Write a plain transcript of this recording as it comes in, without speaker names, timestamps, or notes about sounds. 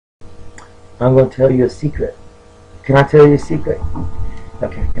I'm going to tell you a secret. Can I tell you a secret?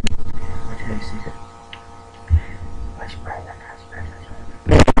 Okay. I'll tell you a secret.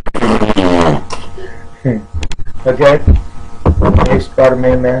 Okay? Hey,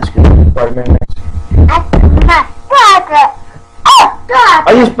 Spider-Man mask. Spider-Man mask.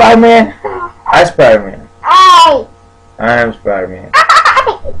 Are you Spider-Man? I'm Spider-Man. I am Spider-Man.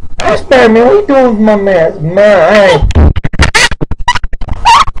 I'm Spider-Man. What are you doing with my mask?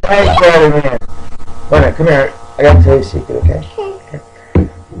 I ain't Spider-Man. Wait a minute, come here. I gotta tell you a secret, okay?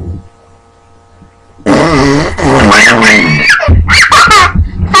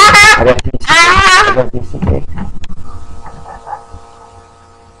 I got a piece of cake.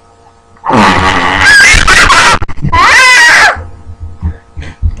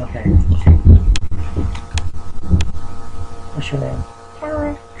 Okay. What's your name?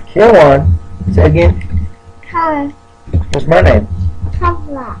 Ciaran. Ciaran. Say again. Ciaran. What's my name?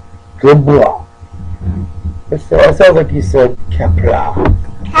 Kapla. Gubla. That sounds like you said Kapla.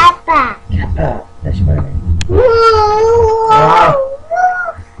 Kappa. Kappa. That's my name.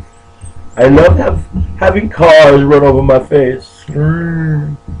 I love having cars run over my face.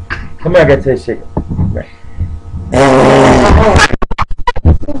 Come here, I gotta tell you a secret.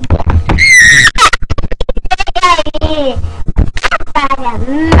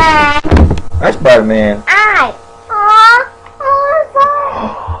 Hi, Spider-Man.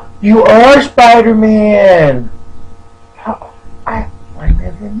 You are Spider-Man. I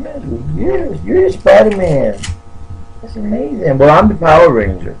never knew. You're Spider-Man. That's amazing. Well, I'm the Power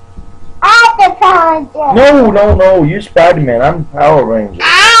Ranger. I'm the Power Ranger. No. You're Spider-Man. I'm the Power Ranger.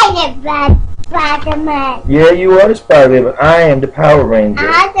 I'm the Spider-Man. Yeah, you are the Spider-Man, but I am the Power Ranger.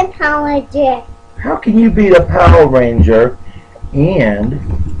 I'm the Power Ranger. How can you be the Power Ranger and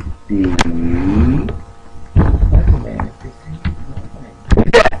the Spider-Man?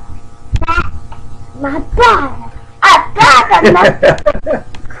 My brother. I'm Batman.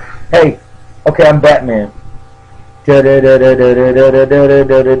 Hey, okay, I'm Batman. Batman.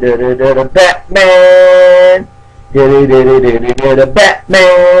 Batman.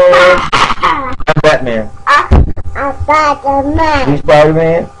 I'm Batman. I'm Batman. You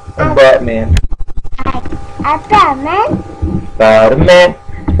Spider-Man? I'm Batman. I'm Batman.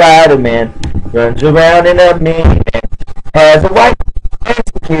 Spider-Man runs around in a man, has a wife and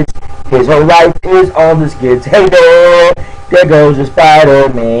some kids. His whole life is on the skids. Hey there goes the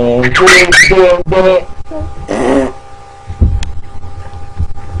Spider-Man. Ding, ding, ding.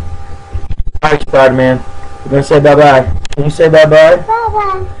 Alright, Spider-Man. We're gonna say bye-bye. Can you say bye-bye?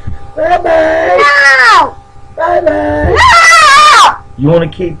 Bye-bye. Bye-bye. No! Bye-bye. No! You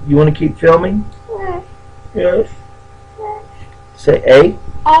wanna keep filming? Yes. Yes. Say A,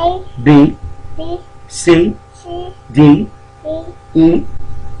 B, B, C, C, D, D, E,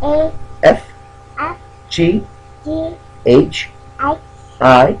 A, F, F, G, G, H, H,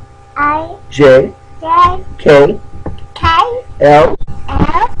 I, I, J, J, K, K, L,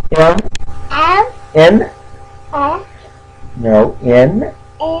 L, M, M, N, F, no, N, N,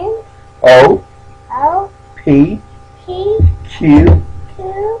 O, O, P, P, Q,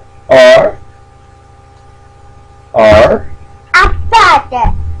 Q, R, Father.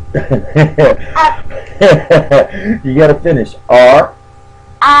 You gotta finish. R,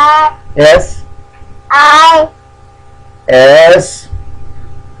 R, S, I, S.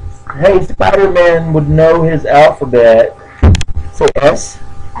 Hey, Spider-Man would know his alphabet. Say S,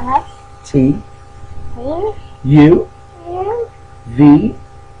 S, T, T, U, U, V,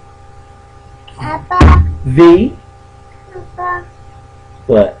 Papa, V. Papa,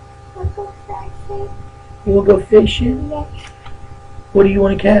 What? Papa, Papa, You wanna go fishing? yes, What do you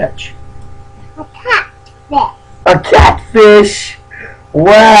want to catch? a catfish. A catfish!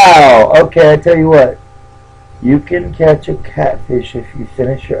 Wow! Okay, I tell you what. You can catch a catfish if you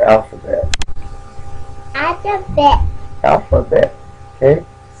finish your alphabet. Alphabet. Alphabet. Okay?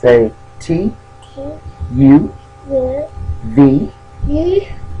 Say T, T, U, U, V, U.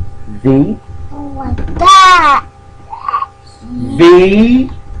 V, Oh my God. V,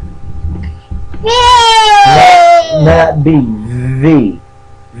 not B, V,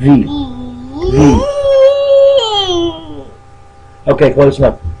 V. Okay, close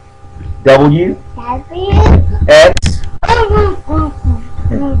enough. W, X,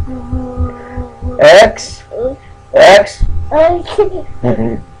 X, X,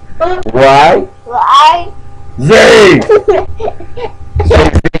 Y, Z.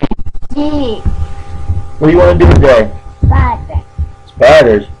 Say Z. What do you want to do today?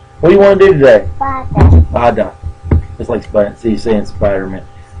 Spiders. What do you want to do today? Ada. It's like spider. See, saying Spider-Man.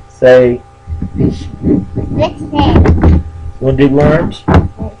 Say fish. You want to dig worms?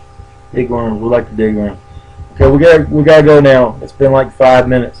 Dig worms. We like to dig worms. Okay, we gotta go now. It's been like 5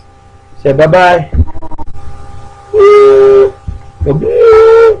 minutes. Say bye bye. Go.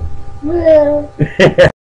 Blue.